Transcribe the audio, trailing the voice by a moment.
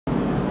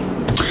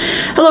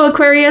Hello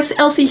Aquarius,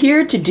 Elsie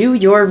here to do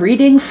your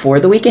reading for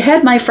the week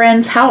ahead, my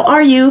friends. How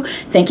are you?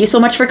 Thank you so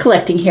much for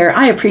collecting here.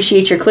 I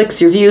appreciate your clicks,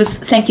 your views.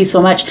 Thank you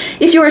so much.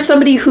 If you are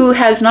somebody who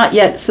has not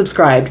yet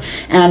subscribed,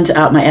 and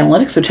my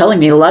analytics are telling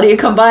me a lot of you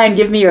come by and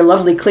give me your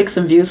lovely clicks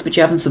and views, but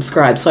you haven't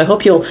subscribed. So I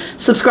hope you'll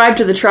subscribe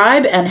to the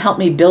tribe and help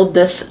me build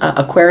this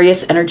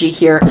Aquarius energy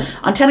here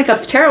on Ten of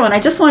Cups Tarot. And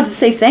I just wanted to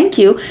say thank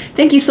you.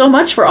 Thank you so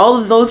much for all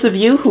of those of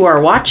you who are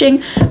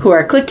watching, who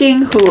are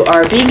clicking, who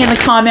are being in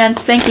the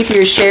comments. Thank you for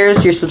your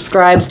shares, your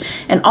subscribes,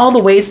 and all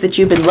the ways that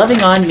you've been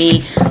loving on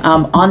me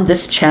on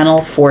this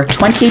channel for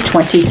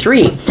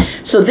 2023.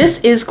 So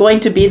this is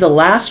going to be the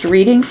last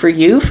reading for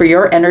you, for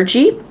your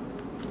energy.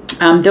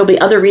 There'll be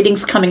other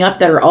readings coming up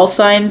that are all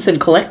signs and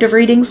collective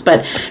readings,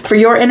 but for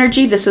your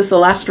energy, this is the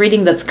last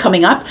reading that's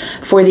coming up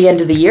for the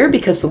end of the year,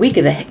 because the week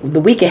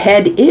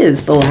ahead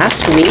is the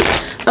last week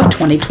of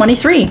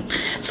 2023.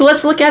 So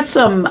let's look at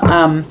some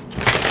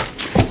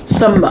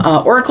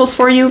oracles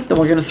for you. Then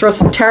we're going to throw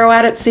some tarot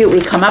at it, see what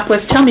we come up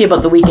with. Tell me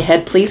about the week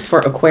ahead, please, for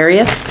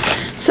Aquarius.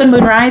 Sun,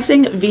 Moon,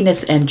 Rising,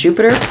 Venus, and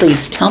Jupiter.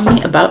 Please tell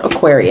me about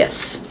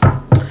Aquarius.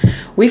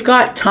 We've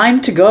got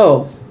time to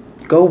go.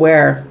 Go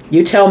where?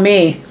 You tell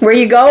me. Where are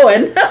you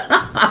going?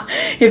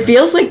 It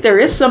feels like there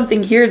is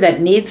something here that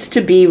needs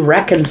to be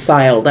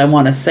reconciled, I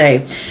want to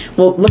say.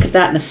 We'll look at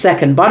that in a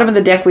second. Bottom of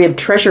the deck, we have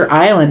Treasure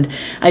Island.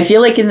 I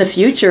feel like in the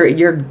future,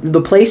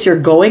 the place you're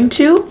going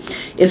to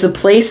is a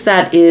place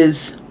that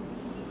is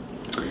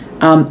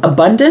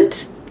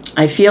abundant.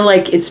 I feel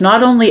like it's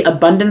not only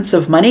abundance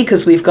of money,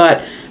 because we've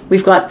got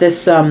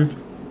this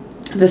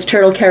this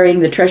turtle carrying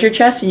the treasure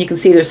chest, and you can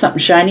see there's something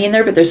shiny in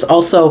there, but there's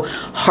also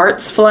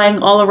hearts flying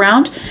all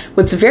around.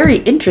 What's very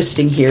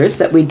interesting here is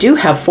that we do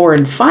have 4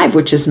 and 5,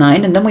 which is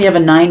 9, and then we have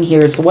a 9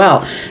 here as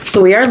well. So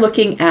we are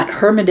looking at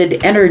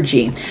hermited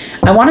energy.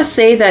 I want to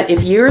say that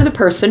if you're the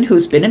person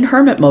who's been in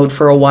hermit mode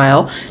for a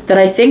while, that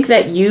I think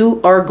that you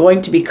are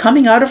going to be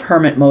coming out of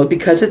hermit mode,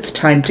 because it's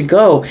time to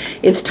go.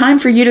 It's time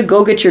for you to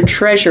go get your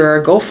treasure,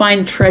 or go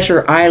find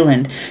Treasure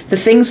Island. The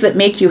things that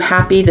make you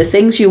happy, the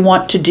things you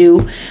want to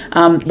do,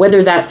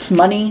 whether that's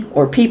money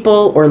or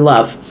people or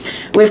love.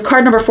 We have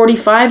card number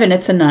 45, and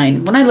it's a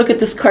 9. When I look at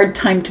this card,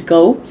 time to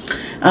go,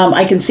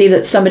 I can see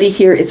that somebody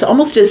here, it's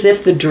almost as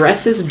if the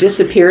dress is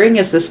disappearing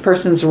as this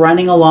person's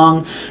running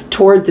along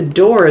toward the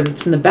door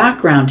that's in the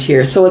background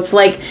here. So it's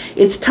like,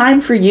 it's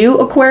time for you,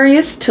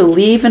 Aquarius, to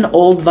leave an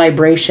old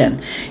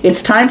vibration.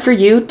 It's time for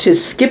you to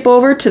skip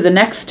over to the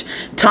next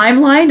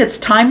timeline. It's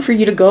time for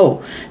you to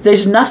go.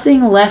 There's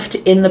nothing left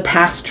in the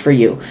past for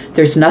you.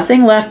 There's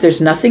nothing left.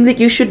 There's nothing that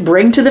you should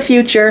bring to the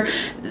future.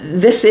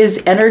 This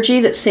is energy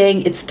that's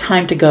saying it's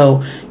time to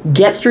go.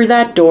 Get through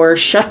that door,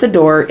 shut the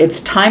door. It's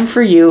time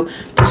for you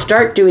to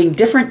start doing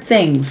different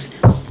things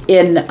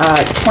in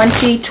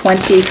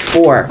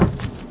 2024.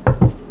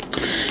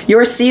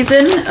 Your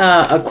season,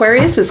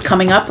 Aquarius, is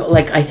coming up,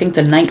 like, I think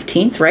the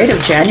 19th, right,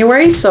 of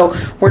January. So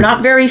we're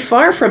not very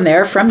far from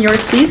there, from your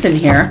season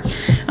here.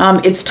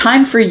 It's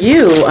time for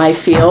you, I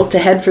feel, to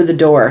head for the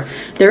door.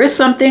 There is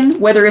something,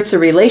 whether it's a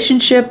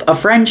relationship, a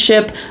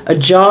friendship, a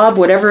job,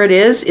 whatever it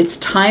is, it's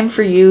time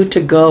for you to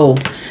go.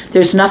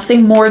 There's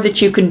nothing more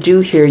that you can do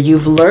here.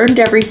 You've learned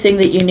everything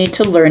that you need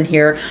to learn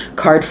here.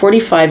 Card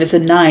 45 is a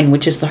 9,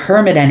 which is the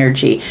hermit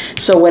energy.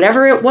 So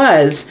whatever it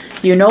was,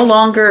 you no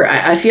longer,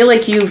 I feel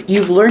like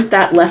you've learned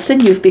that lesson.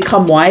 You've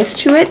become wise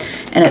to it,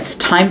 and it's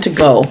time to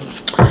go.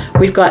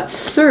 We've got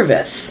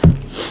service.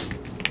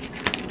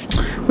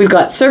 We've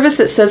got service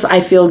that says, I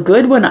feel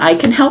good when I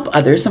can help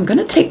others. I'm going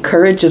to take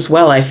courage as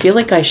well. I feel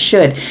like I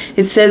should.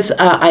 It says,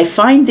 I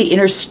find the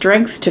inner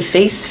strength to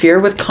face fear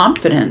with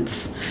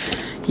confidence.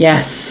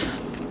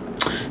 Yes.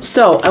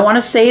 So I want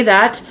to say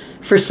that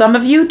for some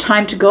of you,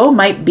 time to go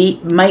might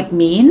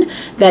mean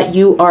that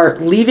you are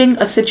leaving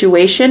a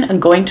situation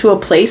and going to a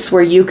place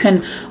where you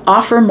can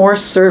offer more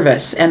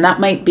service. And that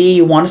might be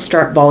you want to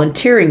start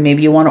volunteering.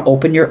 Maybe you want to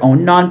open your own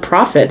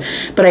nonprofit.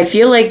 But I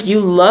feel like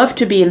you love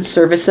to be in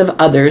service of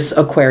others,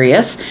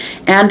 Aquarius.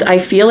 And I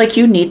feel like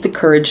you need the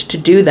courage to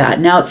do that.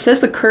 Now, it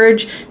says the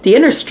courage, the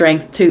inner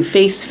strength to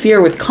face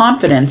fear with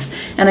confidence.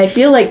 And I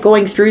feel like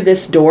going through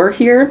this door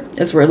here,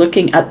 as we're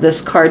looking at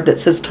this card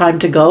that says time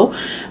to go.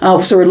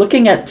 So we're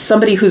looking at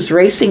somebody who's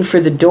racing for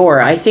the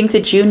door. I think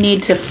that you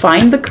need to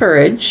find the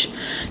courage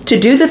to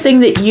do the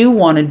thing that you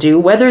want to do,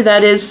 whether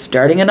that is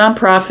starting a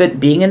nonprofit,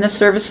 being in the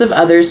service of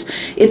others.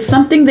 It's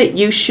something that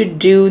you should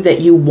do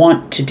that you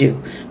want to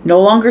do.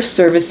 No longer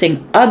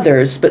servicing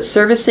others, but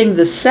servicing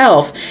the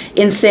self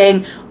in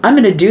saying, I'm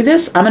going to do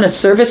this. I'm going to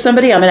service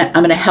somebody. I'm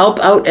going to help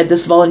out at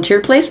this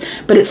volunteer place,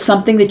 but it's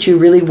something that you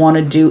really want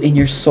to do in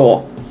your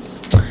soul.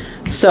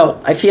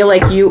 So I feel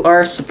like you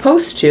are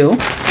supposed to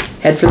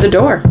head for the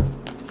door.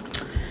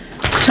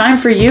 It's time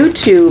for you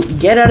to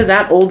get out of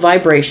that old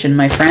vibration,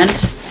 my friend.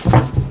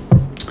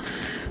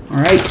 All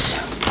right,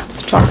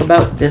 let's talk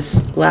about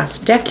this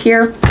last deck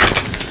here.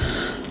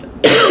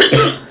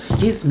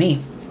 Excuse me.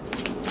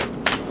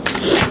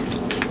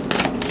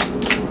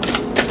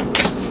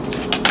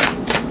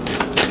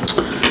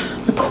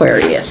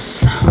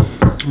 Aquarius.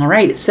 All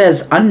right, it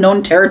says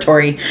unknown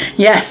territory.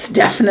 Yes,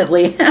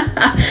 definitely.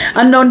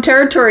 Unknown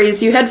territory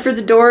is you head for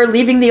the door,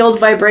 leaving the old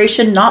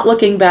vibration, not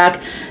looking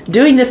back,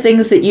 doing the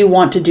things that you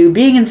want to do,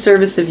 being in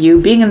service of you,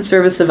 being in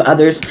service of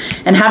others,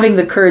 and having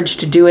the courage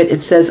to do it.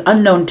 It says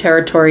unknown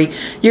territory.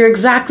 You're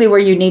exactly where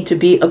you need to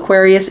be,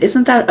 Aquarius.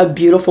 Isn't that a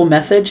beautiful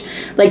message?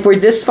 Like, we're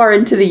this far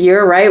into the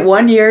year, right?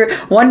 1 year,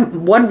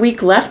 one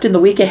week left in the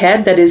week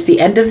ahead. That is the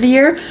end of the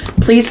year.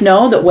 Please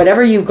know that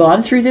whatever you've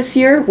gone through this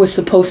year was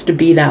supposed to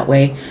be that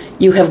way.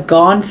 You have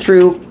gone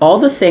through all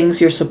the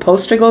things you're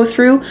supposed to go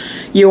through.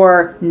 You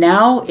are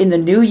now in the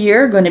new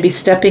year going to be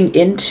stepping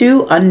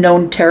into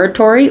unknown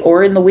territory,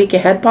 or in the week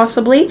ahead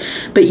possibly,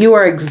 but you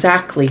are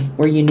exactly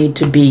where you need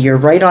to be. You're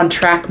right on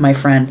track, my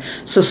friend.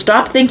 So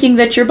stop thinking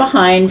that you're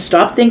behind.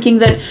 Stop thinking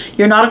that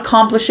you're not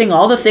accomplishing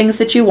all the things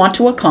that you want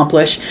to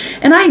accomplish.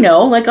 And I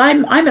know, like,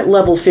 I'm at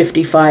level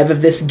 55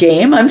 of this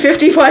game. I'm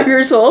 55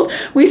 years old.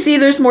 We see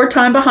there's more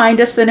time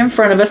behind us than in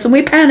front of us, and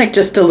we panic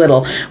just a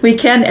little. We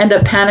can end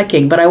up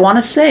panicking, but I want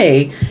to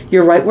say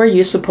you're right where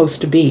you're supposed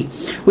to be.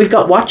 We've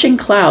got watching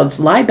clouds,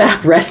 lie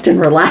back, rest, and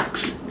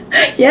relax.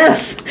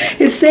 Yes,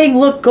 it's saying,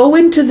 look, go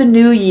into the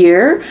new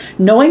year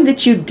knowing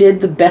that you did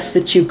the best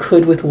that you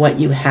could with what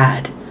you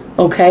had.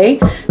 Okay,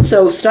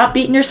 so stop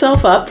beating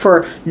yourself up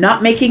for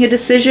not making a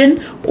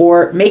decision,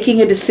 or making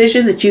a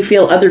decision that you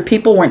feel other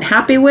people weren't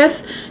happy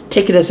with.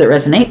 Take it as it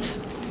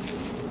resonates.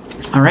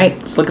 All right,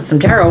 let's look at some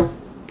tarot.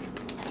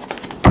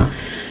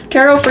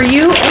 Tarot for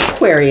you,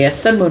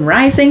 Aquarius, Sun, Moon,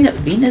 Rising,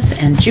 Venus,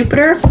 and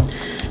Jupiter.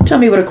 Tell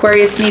me what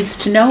Aquarius needs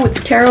to know with the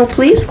tarot,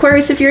 please.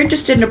 Aquarius, if you're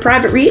interested in a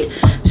private read,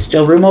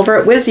 still room over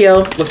at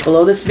Wizio. Look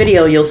below this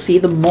video. You'll see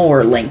the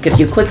More link. If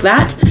you click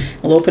that,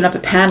 it'll open up a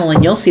panel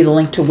and you'll see the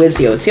link to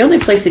Wizio. It's the only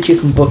place that you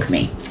can book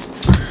me.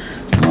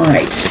 All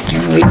right,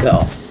 here we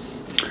go.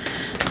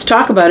 Let's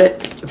talk about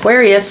it.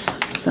 Aquarius,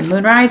 Sun,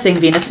 Moon, Rising,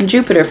 Venus, and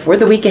Jupiter for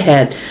the week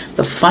ahead.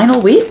 The final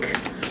week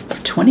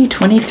of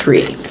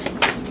 2023.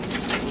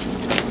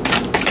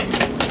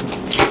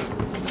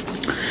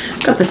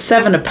 Got the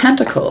Seven of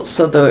Pentacles,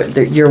 so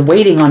you're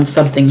waiting on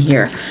something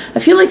here. I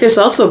feel like there's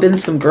also been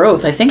some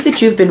growth. I think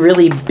that you've been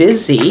really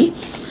busy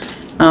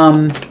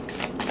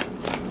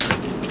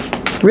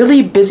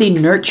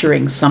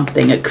nurturing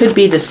something. It could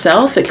be the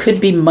self, it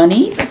could be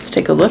money. Let's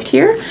take a look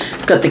here.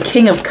 We've got the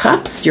King of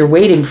Cups. You're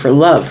waiting for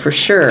love, for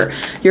sure.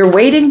 You're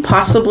waiting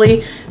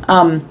possibly,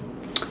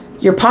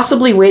 you're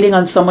possibly waiting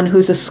on someone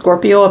who's a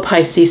Scorpio, a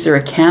Pisces, or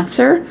a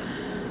Cancer.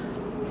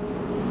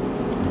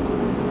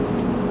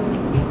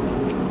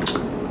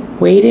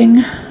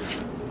 Waiting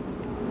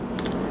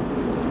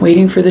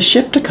for the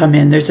ship to come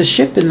in. There's a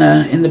ship in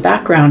the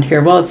background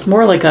here. Well, it's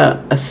more like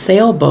a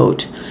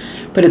sailboat,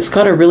 but it's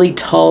got a really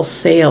tall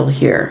sail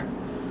here.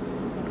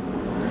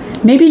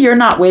 Maybe you're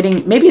not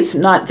waiting. Maybe it's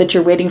not that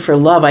you're waiting for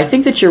love. I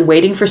think that you're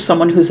waiting for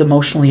someone who's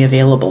emotionally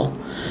available,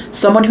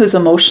 someone who's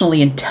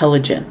emotionally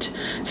intelligent,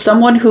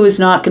 someone who is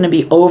not going to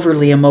be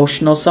overly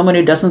emotional, someone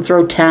who doesn't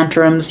throw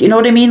tantrums. You know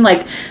what I mean?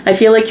 Like, I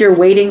feel like you're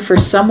waiting for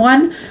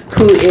someone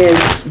who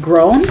is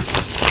grown,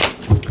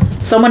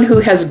 someone who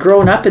has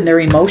grown up in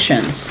their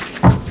emotions.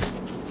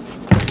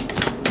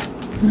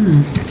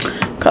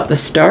 Got the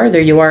Star. There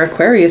you are,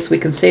 Aquarius. We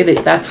can say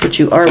that that's what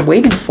you are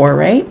waiting for,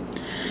 right?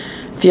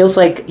 Feels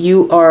like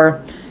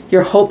you're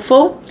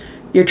hopeful.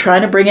 You're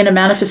trying to bring in a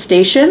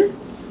manifestation.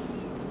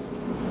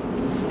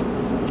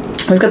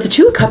 We've got the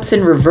Two of Cups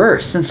in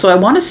reverse. And so I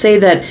want to say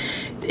that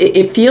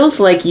it feels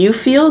like you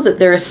feel that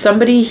there is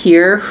somebody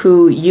here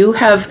who you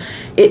have.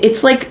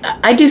 It's like,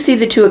 I do see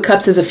the Two of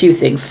Cups as a few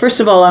things. First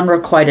of all,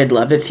 unrequited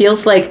love. It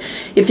feels like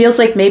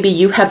maybe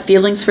you have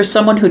feelings for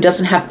someone who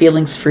doesn't have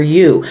feelings for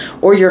you,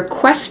 or you're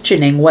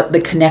questioning what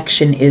the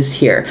connection is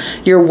here.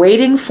 You're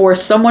waiting for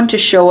someone to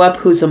show up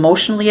who's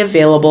emotionally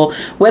available,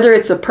 whether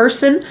it's a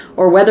person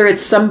or whether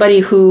it's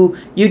somebody who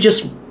you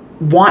just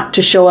want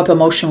to show up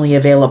emotionally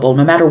available,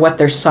 no matter what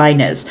their sign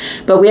is.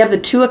 But we have the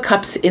Two of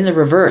Cups in the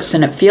reverse,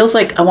 and it feels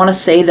like, I want to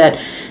say that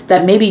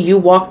maybe you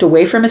walked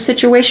away from a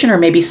situation, or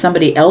maybe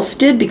somebody else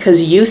did,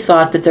 because you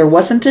thought that there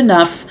wasn't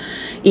enough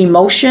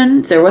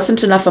emotion, there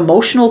wasn't enough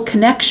emotional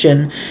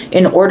connection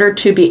in order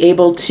to be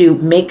able to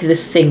make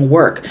this thing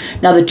work.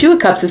 Now the Two of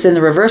Cups is in the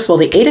reverse while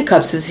the Eight of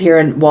Cups is here,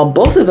 and while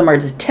both of them are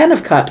the Ten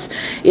of Cups,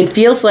 it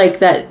feels like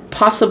that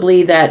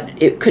possibly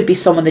that it could be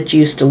someone that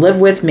you used to live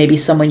with, maybe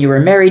someone you were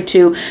married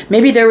to,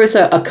 maybe there was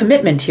a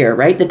commitment here,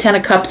 right? The Ten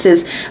of Cups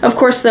is, of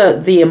course,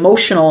 the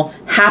emotional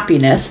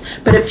happiness,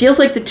 but it feels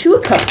like the Two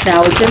of Cups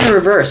now is in the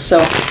reverse.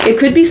 So it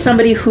could be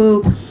somebody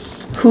who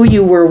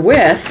you were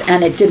with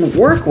and it didn't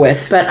work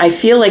with, but I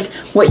feel like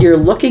what you're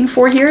looking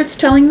for here, it's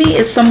telling me,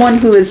 is someone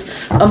who is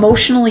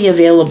emotionally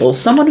available,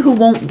 someone who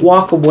won't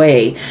walk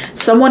away,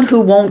 someone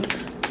who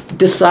won't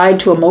decide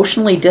to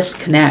emotionally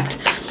disconnect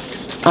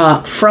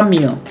from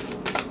you.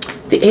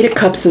 The Eight of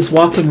Cups is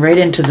walking right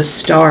into the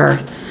Star.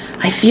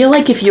 I feel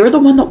like if you're the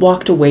one that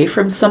walked away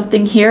from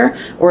something here,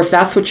 or if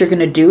that's what you're going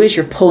to do is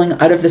you're pulling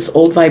out of this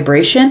old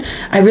vibration,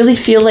 I really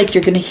feel like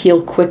you're going to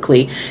heal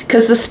quickly,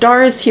 because the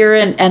star is here,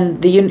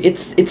 and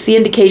it's the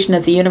indication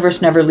that the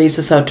universe never leaves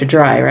us out to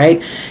dry,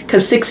 right?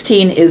 Because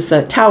 16 is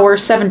the tower,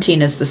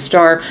 17 is the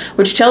star,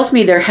 which tells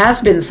me there has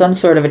been some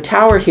sort of a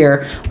tower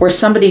here where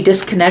somebody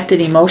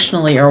disconnected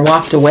emotionally or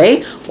walked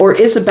away, or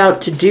is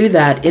about to do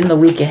that in the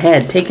week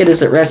ahead. Take it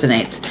as it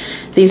resonates.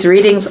 These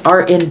readings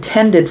are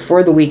intended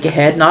for the week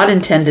ahead, not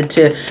intended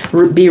to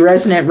be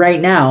resonant right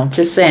now.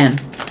 Just saying.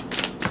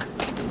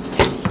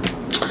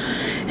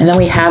 And then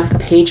we have the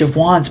Page of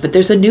Wands, but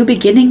there's a new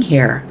beginning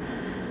here.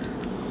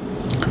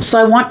 So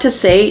I want to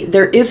say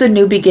there is a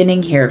new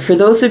beginning here. For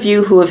those of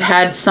you who have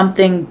had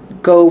something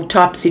go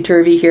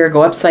topsy-turvy here,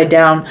 go upside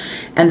down,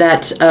 and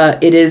that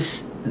it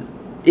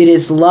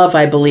is love,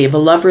 I believe, a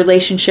love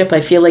relationship.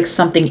 I feel like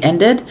something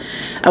ended.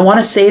 I want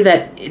to say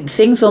that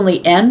things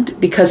only end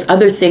because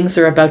other things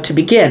are about to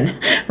begin,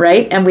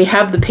 right? And we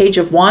have the Page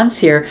of Wands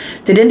here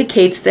that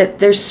indicates that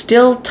there's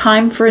still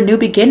time for a new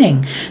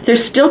beginning.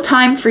 There's still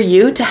time for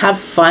you to have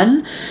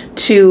fun,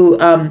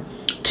 to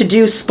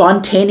do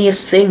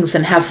spontaneous things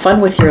and have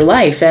fun with your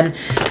life. And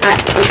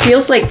it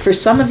feels like for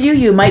some of you,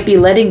 you might be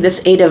letting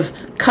this Eight of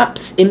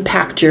Cups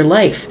impact your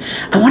life.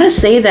 I want to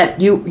say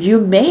that you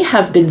may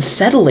have been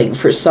settling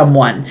for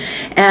someone,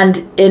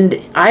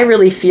 and I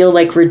really feel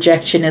like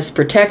rejection is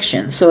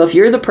protection. So if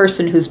you're the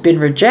person who's been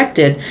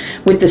rejected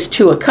with this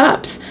Two of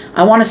Cups,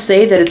 I want to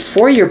say that it's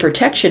for your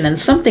protection, and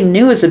something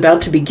new is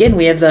about to begin.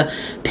 We have the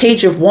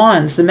Page of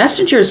Wands. The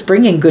messenger is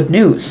bringing good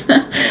news,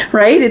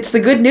 right? It's the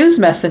good news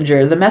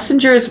messenger. The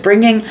messenger is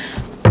bringing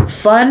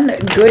fun,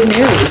 good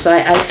news.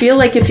 I feel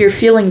like if you're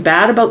feeling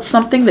bad about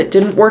something that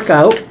didn't work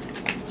out,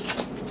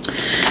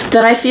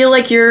 that I feel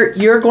like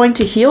you're going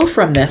to heal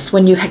from this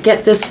when you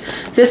get this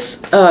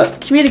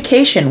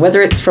communication,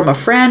 whether it's from a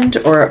friend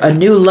or a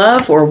new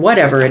love or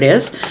whatever it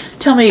is.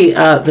 Tell me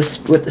what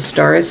the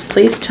star is,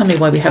 please. Tell me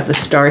why we have the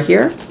star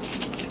here.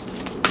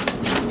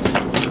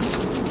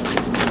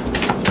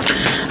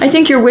 I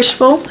think you're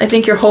wishful. I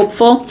think you're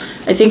hopeful.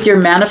 I think you're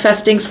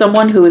manifesting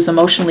someone who is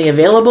emotionally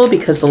available,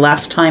 because the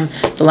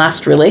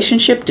last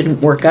relationship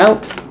didn't work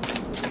out.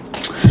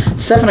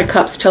 Seven of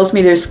Cups tells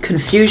me there's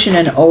confusion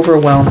and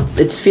overwhelm.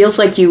 It feels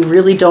like you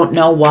really don't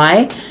know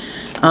why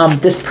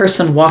this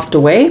person walked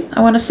away,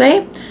 I want to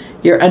say.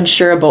 You're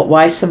unsure about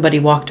why somebody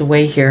walked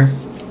away here.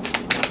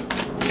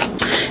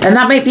 And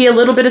that might be a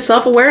little bit of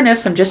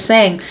self-awareness. I'm just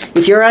saying,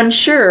 if you're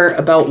unsure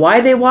about why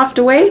they walked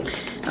away,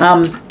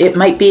 it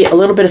might be a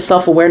little bit of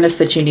self-awareness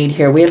that you need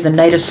here. We have the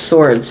Knight of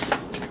Swords.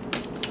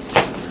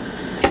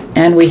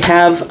 And we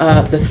have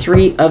the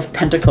Three of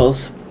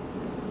Pentacles.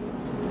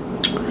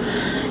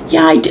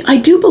 Yeah, I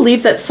do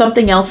believe that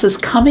something else is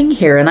coming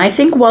here. And I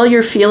think while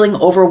you're feeling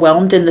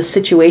overwhelmed in the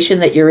situation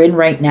that you're in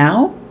right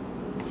now,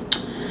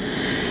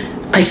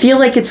 I feel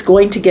like it's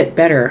going to get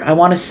better. I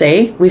want to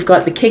say we've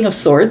got the King of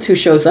Swords who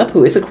shows up,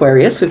 who is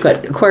Aquarius. We've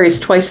got Aquarius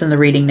twice in the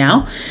reading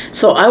now.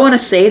 So I want to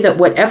say that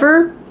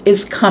whatever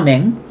is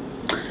coming,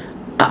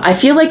 I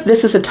feel like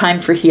this is a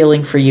time for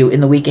healing for you in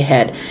the week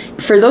ahead.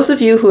 For those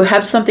of you who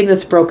have something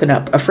that's broken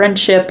up, a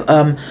friendship,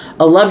 a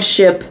love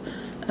ship,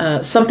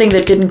 something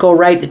that didn't go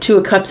right, the Two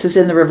of Cups is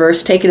in the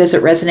reverse. Take it as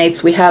it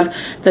resonates. We have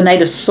the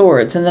Knight of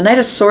Swords, and the Knight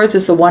of Swords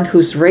is the one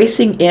who's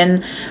racing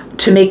in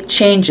to make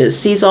changes,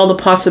 sees all the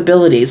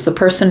possibilities. The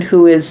person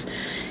who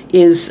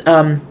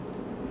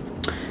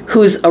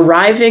who's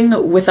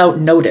arriving without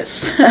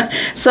notice.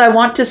 So I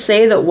want to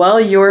say that while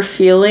you're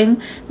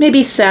feeling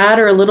maybe sad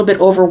or a little bit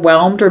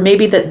overwhelmed, or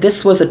maybe that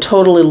this was a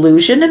total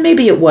illusion, and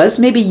maybe it was,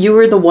 maybe you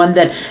were the one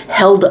that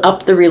held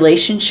up the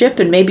relationship,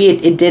 and maybe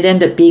it did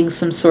end up being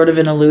some sort of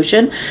an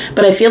illusion.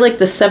 But I feel like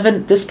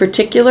this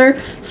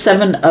particular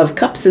Seven of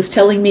Cups is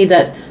telling me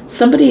that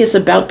somebody is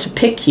about to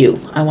pick you,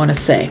 I want to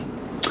say.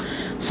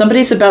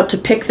 Somebody's about to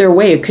pick their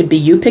way. It could be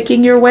you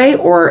picking your way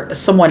or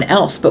someone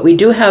else. But we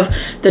do have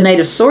the Knight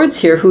of Swords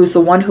here, who is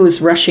the one who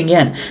is rushing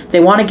in. They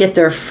want to get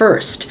there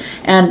first.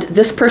 And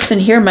this person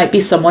here might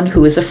be someone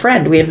who is a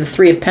friend. We have the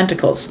Three of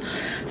Pentacles.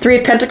 Three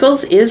of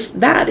Pentacles is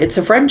that. It's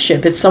a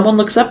friendship. It's someone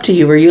looks up to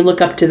you or you look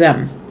up to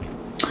them.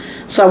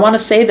 So I want to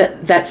say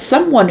that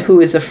someone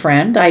who is a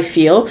friend, I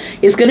feel,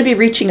 is going to be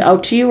reaching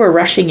out to you or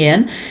rushing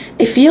in.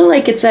 I feel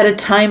like it's at a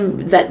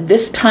time that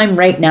this time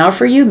right now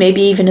for you,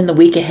 maybe even in the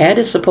week ahead,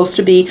 is supposed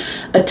to be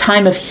a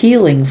time of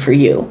healing for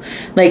you.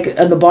 Like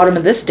at the bottom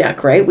of this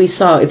deck, right? We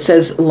saw it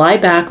says, lie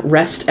back,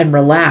 rest, and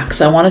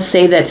relax. I want to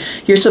say that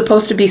you're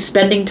supposed to be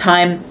spending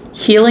time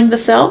healing the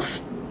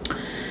self,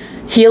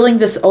 healing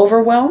this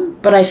overwhelm,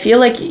 but I feel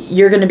like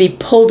you're going to be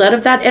pulled out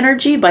of that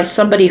energy by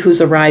somebody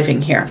who's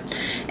arriving here.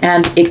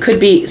 And it could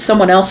be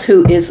someone else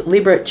who is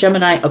Libra,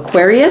 Gemini,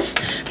 Aquarius,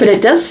 but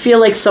it does feel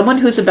like someone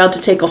who's about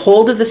to take a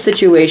hold of the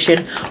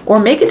situation or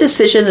make a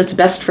decision that's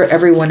best for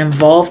everyone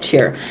involved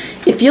here.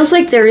 It feels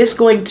like there is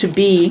going to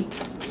be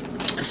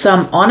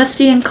some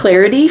honesty and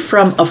clarity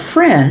from a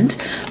friend,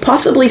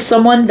 possibly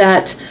someone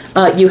that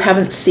you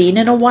haven't seen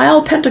in a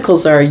while.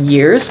 Pentacles are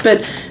years,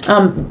 but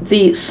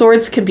the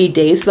swords can be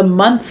days. The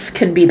months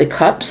can be the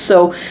cups.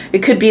 So it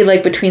could be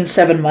like between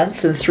 7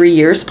 months and 3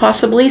 years,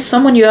 possibly.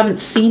 Someone you haven't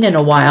seen in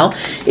a while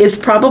is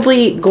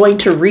probably going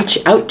to reach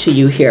out to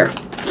you here,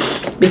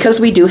 because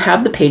we do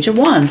have the Page of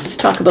Wands. Let's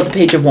talk about the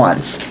Page of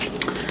Wands.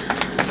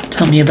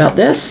 Tell me about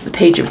this, the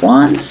Page of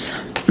Wands.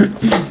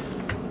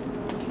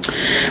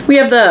 We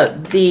have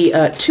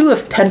the Two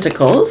of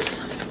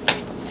Pentacles.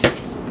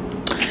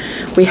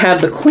 We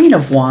have the Queen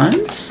of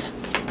Wands.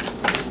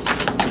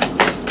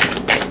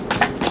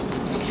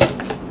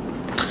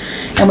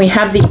 And we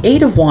have the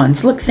Eight of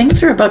Wands. Look,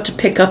 things are about to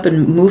pick up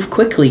and move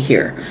quickly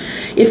here.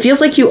 It feels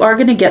like you are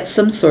going to get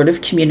some sort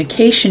of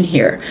communication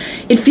here.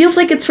 It feels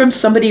like it's from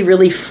somebody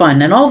really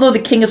fun. And although the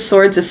King of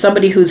Swords is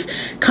somebody who's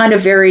kind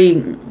of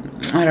very,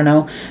 I don't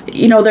know,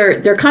 you know,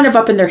 they're kind of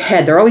up in their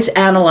head. They're always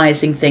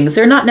analyzing things.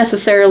 They're not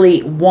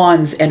necessarily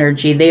wands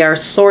energy. They are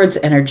swords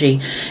energy.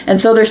 And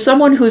so there's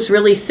someone who's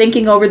really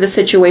thinking over the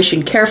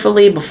situation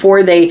carefully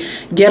before they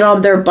get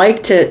on their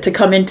bike to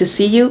come in to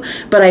see you.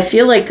 But I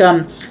feel like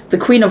the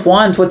Queen of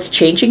Wands, what's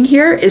changing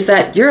here is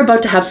that you're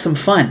about to have some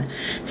fun.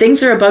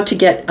 Things are about to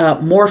get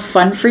more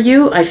fun for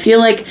you. I feel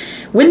like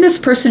when this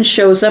person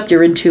shows up,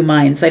 you're in two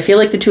minds. I feel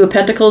like the Two of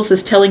Pentacles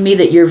is telling me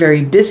that you're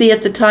very busy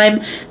at the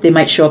time. They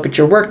might show up at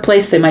your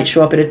workplace. They might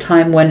show up at a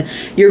time when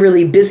you're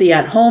really busy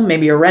at home.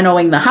 Maybe you're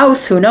renovating the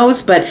house, who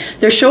knows? But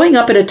they're showing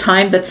up at a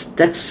time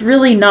that's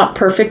really not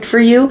perfect for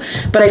you.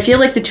 But I feel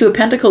like the Two of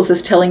Pentacles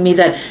is telling me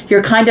that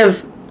you're kind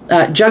of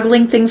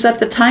juggling things at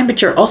the time,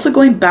 but you're also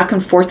going back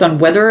and forth on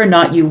whether or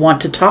not you want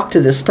to talk to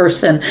this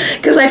person,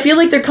 because I feel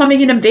like they're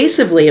coming in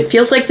invasively. It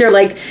feels like they're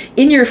like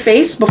in your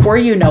face before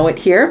you know it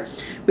here.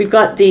 We've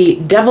got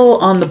the Devil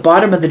on the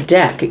bottom of the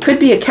deck. It could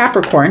be a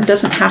Capricorn,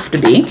 doesn't have to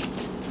be.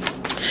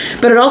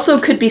 But it also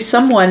could be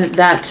someone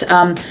that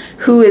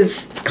who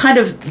has kind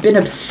of been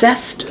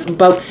obsessed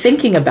about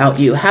thinking about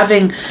you,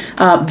 having,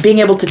 being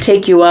able to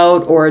take you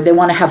out, or they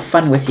want to have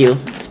fun with you.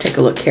 Let's take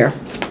a look here.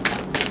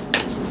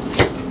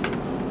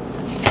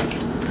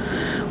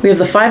 We have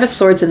the Five of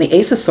Swords and the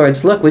Ace of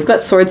Swords. Look, we've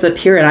got swords up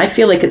here, and I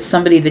feel like it's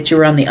somebody that you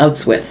were on the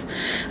outs with.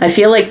 I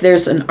feel like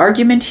there's an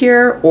argument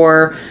here,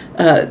 or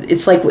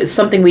it's like it's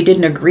something we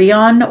didn't agree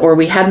on, or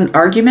we had an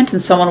argument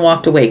and someone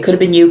walked away. Could have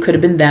been you, could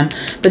have been them.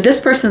 But this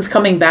person's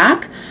coming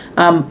back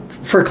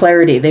for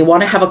clarity. They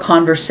want to have a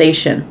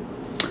conversation.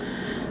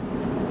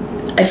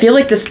 I feel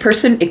like this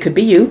person, it could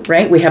be you,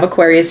 right? We have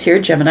Aquarius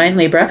here, Gemini and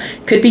Libra.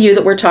 It could be you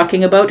that we're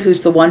talking about,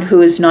 who's the one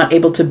who is not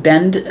able to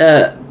bend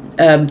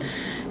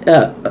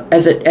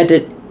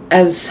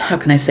as how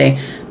can I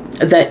say,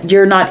 that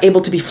you're not able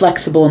to be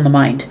flexible in the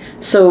mind.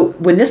 So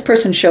when this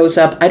person shows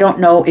up, I don't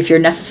know if you're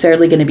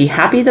necessarily going to be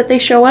happy that they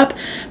show up,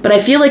 but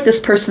I feel like this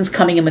person's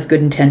coming in with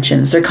good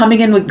intentions. They're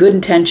coming in with good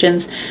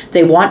intentions.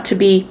 They want to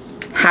be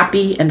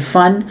happy and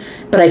fun,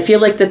 but I feel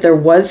like that there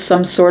was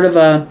some sort of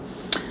a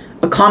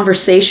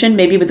conversation,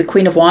 maybe with the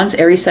Queen of Wands,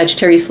 Aries,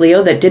 Sagittarius,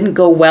 Leo, that didn't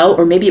go well,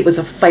 or maybe it was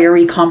a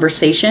fiery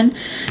conversation.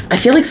 I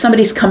feel like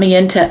somebody's coming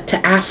in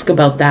to ask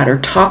about that or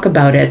talk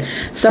about it.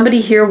 Somebody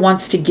here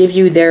wants to give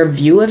you their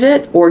view of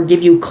it or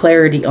give you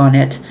clarity on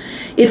it.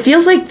 It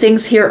feels like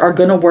things here are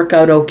going to work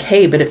out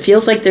okay, but it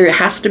feels like there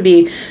has to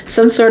be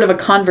some sort of a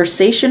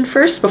conversation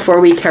first before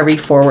we carry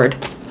forward.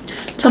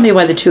 Tell me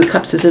why the Two of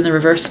Cups is in the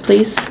reverse,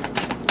 please.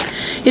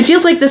 It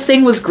feels like this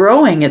thing was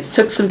growing. It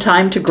took some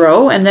time to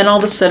grow, and then all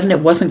of a sudden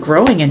it wasn't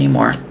growing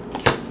anymore.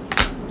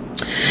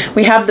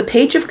 We have the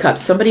Page of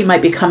Cups. Somebody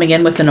might be coming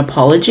in with an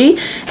apology,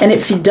 and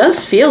it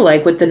does feel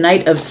like with the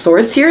Knight of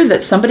Swords here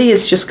that somebody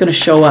is just going to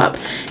show up.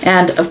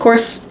 And of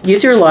course,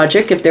 use your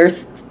logic. If they're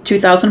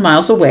 2,000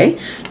 miles away,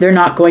 they're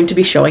not going to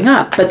be showing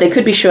up, but they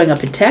could be showing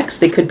up in text.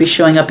 They could be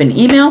showing up in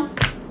email.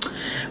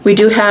 We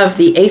do have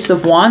the Ace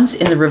of Wands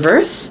in the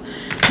reverse.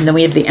 And then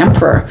we have the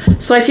Emperor.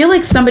 So I feel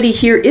like somebody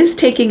here is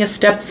taking a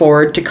step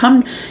forward to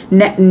come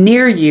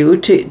near you,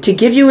 to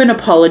give you an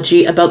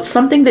apology about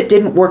something that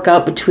didn't work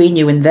out between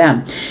you and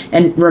them.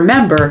 And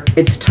remember,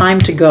 it's time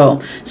to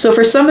go. So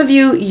for some of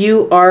you,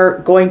 you are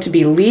going to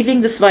be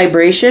leaving this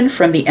vibration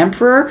from the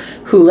Emperor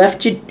who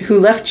left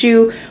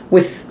you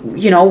with,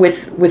 you know,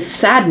 with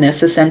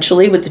sadness,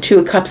 essentially, with the Two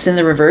of Cups in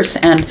the reverse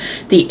and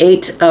the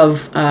Eight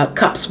of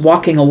Cups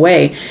walking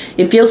away.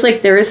 It feels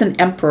like there is an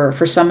Emperor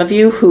for some of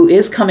you who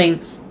is coming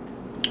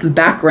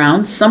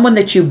background, someone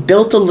that you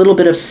built a little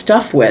bit of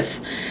stuff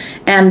with.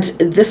 And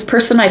this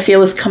person, I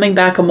feel, is coming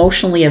back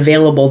emotionally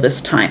available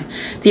this time.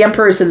 The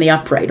Emperor is in the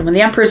upright. And when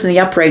the Emperor is in the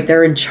upright,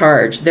 they're in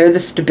charge. They're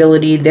the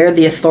stability. They're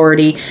the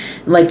authority.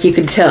 Like you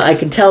can tell, I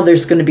can tell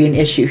there's going to be an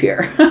issue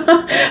here.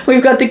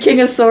 We've got the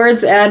King of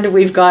Swords and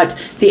we've got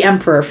the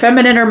Emperor.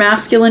 Feminine or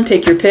masculine,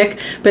 take your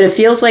pick. But it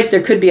feels like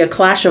there could be a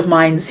clash of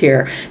minds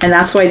here. And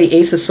that's why the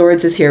Ace of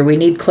Swords is here. We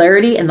need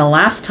clarity. And the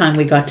last time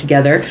we got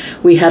together,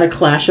 we had a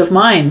clash of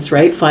minds,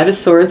 right? Five of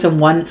Swords and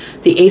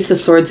the Ace of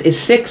Swords is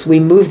 6. We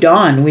moved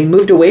on. We moved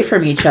moved away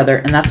from each other,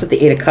 and that's what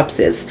the Eight of Cups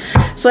is.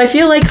 So I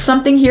feel like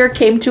something here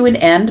came to an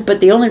end, but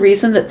the only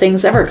reason that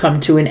things ever come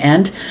to an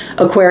end,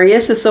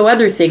 Aquarius, is so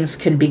other things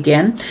can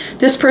begin.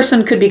 This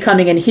person could be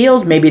coming in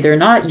healed. Maybe they're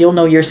not. You'll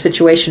know your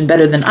situation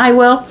better than I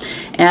will.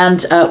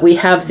 And we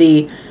have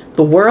the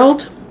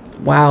World.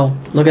 Wow,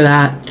 look at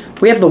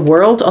that. We have the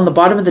World on the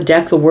bottom of the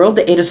deck, the World,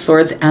 the Eight of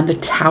Swords, and the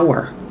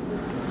Tower.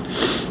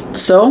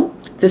 So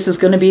this is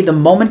going to be the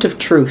moment of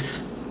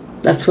truth.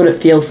 That's what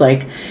it feels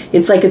like.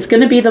 It's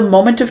going to be the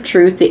moment of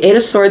truth. The Eight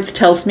of Swords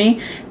tells me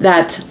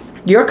that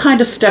you're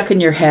kind of stuck in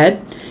your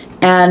head,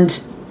 and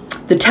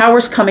the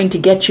Tower's coming to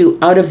get you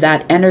out of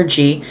that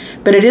energy.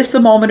 But it is the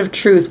moment of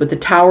truth with the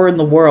Tower and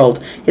the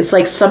World. It's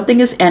like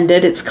something is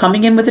ended. It's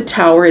coming in with a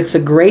Tower. It's a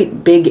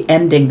great big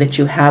ending that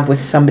you have with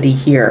somebody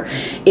here.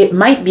 It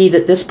might be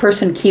that this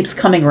person keeps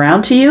coming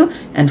around to you,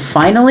 and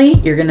finally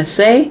you're going to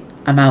say,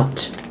 I'm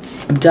out.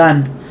 I'm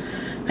done.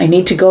 I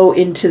need to go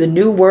into the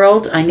new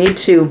world. I need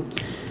to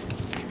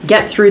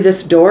get through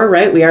this door,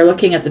 right? We are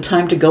looking at the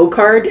time to go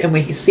card, and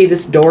we see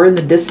this door in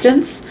the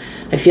distance.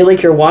 I feel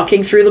like you're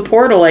walking through the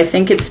portal. I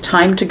think it's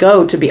time to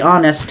go, to be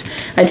honest.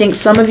 I think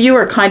some of you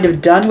are kind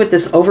of done with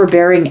this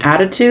overbearing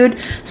attitude.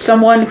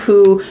 Someone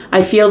who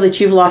I feel that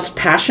you've lost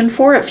passion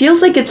for. It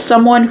feels like it's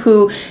someone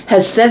who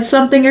has said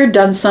something or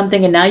done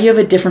something, and now you have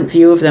a different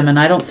view of them, and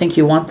I don't think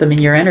you want them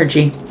in your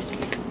energy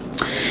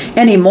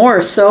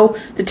anymore. So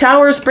the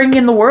Tower is bringing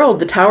in the World.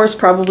 The Tower is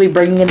probably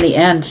bringing in the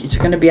end. You're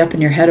going to be up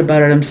in your head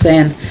about it, I'm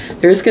saying.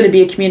 There is going to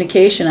be a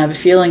communication. I have a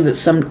feeling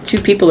that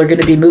two people are going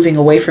to be moving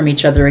away from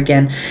each other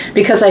again,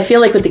 because I feel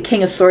like with the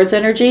King of Swords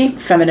energy,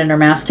 feminine or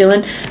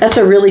masculine, that's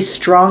a really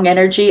strong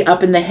energy,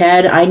 up in the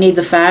head. I need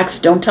the facts.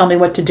 Don't tell me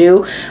what to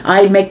do.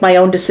 I make my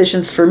own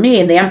decisions for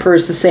me, and the Emperor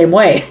is the same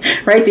way,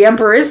 right? The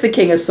Emperor is the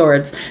King of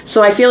Swords.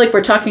 So I feel like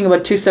we're talking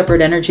about two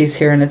separate energies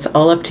here, and it's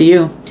all up to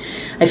you.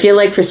 I feel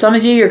like for some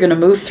of you, you're going to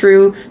move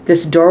through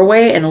this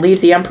doorway and leave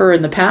the Emperor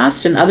in the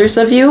past. And others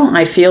of you,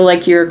 I feel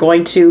like you're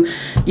going to,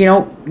 you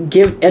know,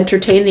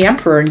 entertain the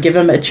Emperor and give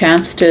him a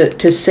chance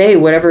to say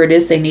whatever it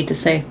is they need to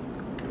say.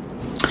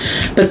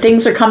 But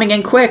things are coming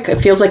in quick. It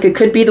feels like it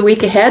could be the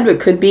week ahead.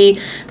 It could be,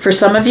 for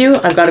some of you,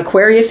 I've got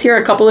Aquarius here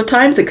a couple of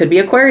times. It could be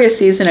Aquarius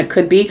season. It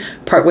could be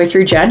partway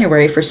through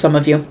January for some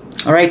of you.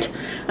 All right.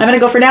 I'm going to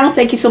go for now.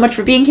 Thank you so much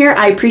for being here.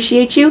 I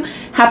appreciate you.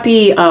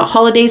 Happy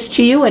holidays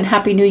to you and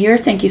Happy New Year.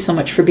 Thank you so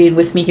much for being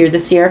with me here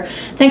this year.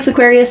 Thanks,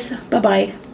 Aquarius. Bye-bye.